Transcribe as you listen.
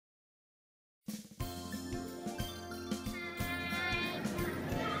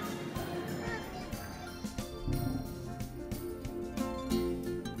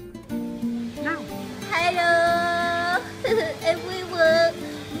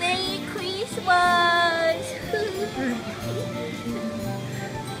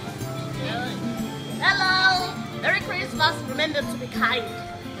Christmas, remember to be kind.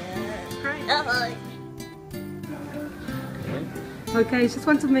 Bye. Okay, I just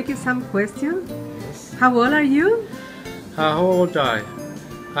want to make you some questions. How old are you? How old I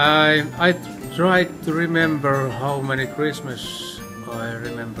tried to remember how many Christmas I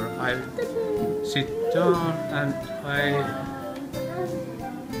remember. I sit down and I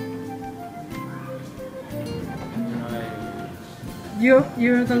You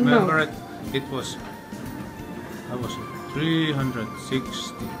don't remember know. it was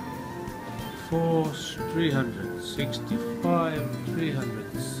 364, 365,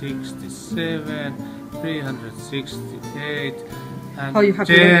 367, 368, and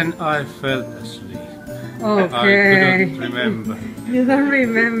then I fell asleep. Okay. I couldn't remember. You don't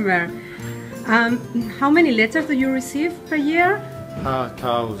remember. How many letters do you receive per year?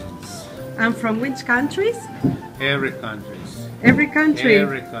 Thousands. And from which countries? Every countries. Every country?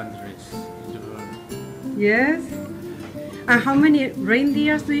 Every countries in the world. Yes. And how many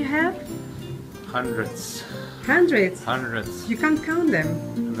reindeers do you have? Hundreds. Hundreds? Hundreds. You can't count them?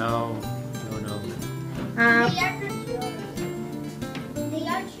 No. They are not sure. They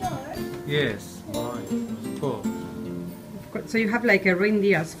are sure. Yes, mine, of course. So you have like a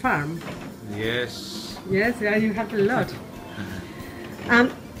reindeer's farm? Yes. Yes, yeah, you have a lot.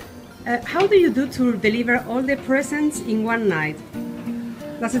 How do you do to deliver all the presents in one night?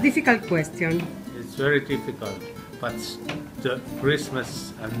 That's a difficult question. It's very difficult, but the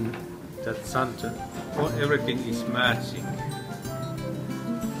Christmas and the Santa, everything is matching.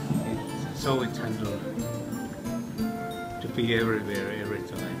 So it handles to be everywhere, every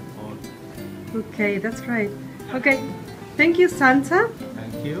time. Okay, that's right. Okay, thank you, Santa.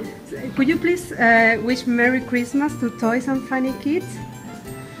 Thank you. Could you please wish Merry Christmas to Toysandfunnykids?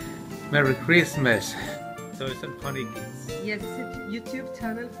 Merry Christmas, Toysandfunnykids. Yes, it's a YouTube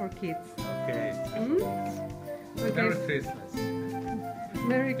channel for kids. Okay. Okay. Merry Christmas.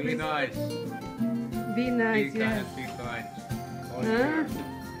 Merry Be Christmas. nice. Be nice, Be yes. kind. Be kind.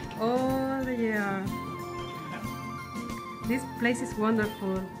 All the year. This place is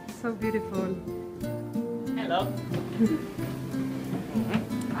wonderful. So beautiful. Hello.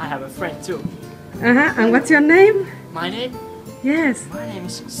 I have a friend too. And what's your name? My name? Yes. My name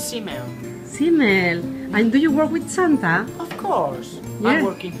is Simel. Simel. And do you work with Santa? Of course. Yeah. I'm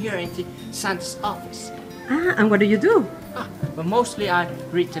working here in the Santa's office. And what do you do? But mostly I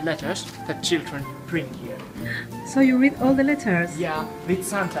read the letters that children bring here. So you read all the letters? Yeah, with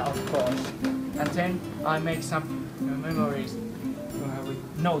Santa of course. And then I make some memories with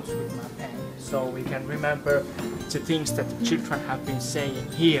notes with my pen. So we can remember the things that the children have been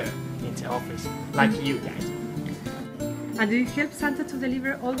saying here in the office. Like you guys. And do you help Santa to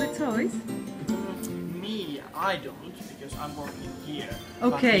deliver all the toys? Me, I don't, because I'm working here.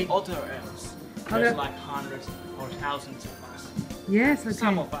 Okay. But the other else, there's like hundreds or thousands of us. Yes, okay.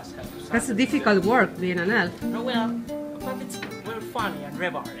 Some of us help. That's a difficult work, being an elf. No, well, but it's very funny and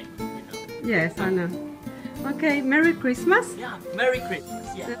rewarding, you know. Yes, I know. Okay, Merry Christmas. Yeah, Merry Christmas.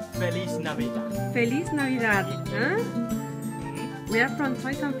 Yeah, Feliz Navidad. Feliz Navidad. Huh? We are from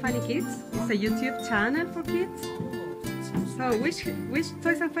Toysandfunnykids. It's a YouTube channel for kids. So wish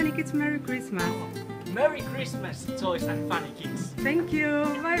Toysandfunnykids Merry Christmas. Merry Christmas, Toysandfunnykids. Thank you.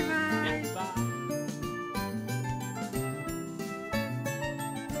 Bye bye. Yeah, bye.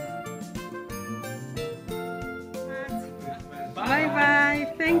 Bye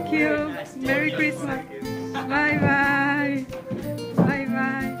bye. Thank you. Merry Christmas. Bye bye. Bye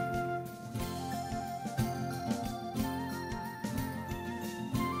bye.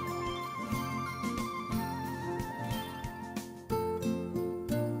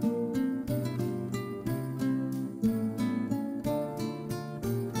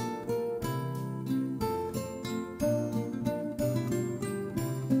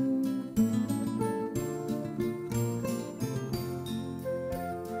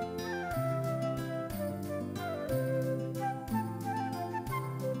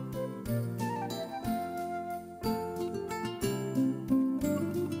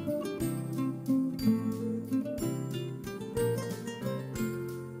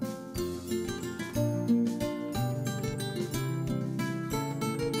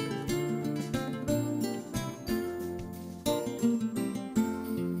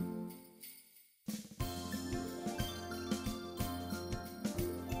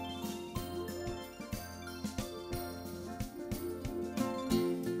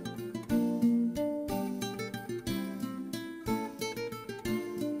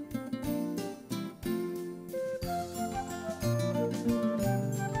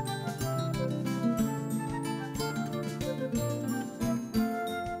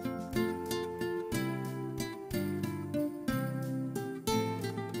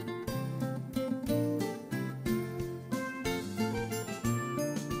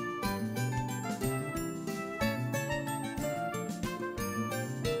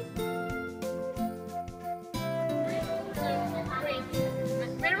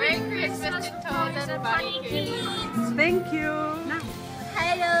 Funny kids. Thank you.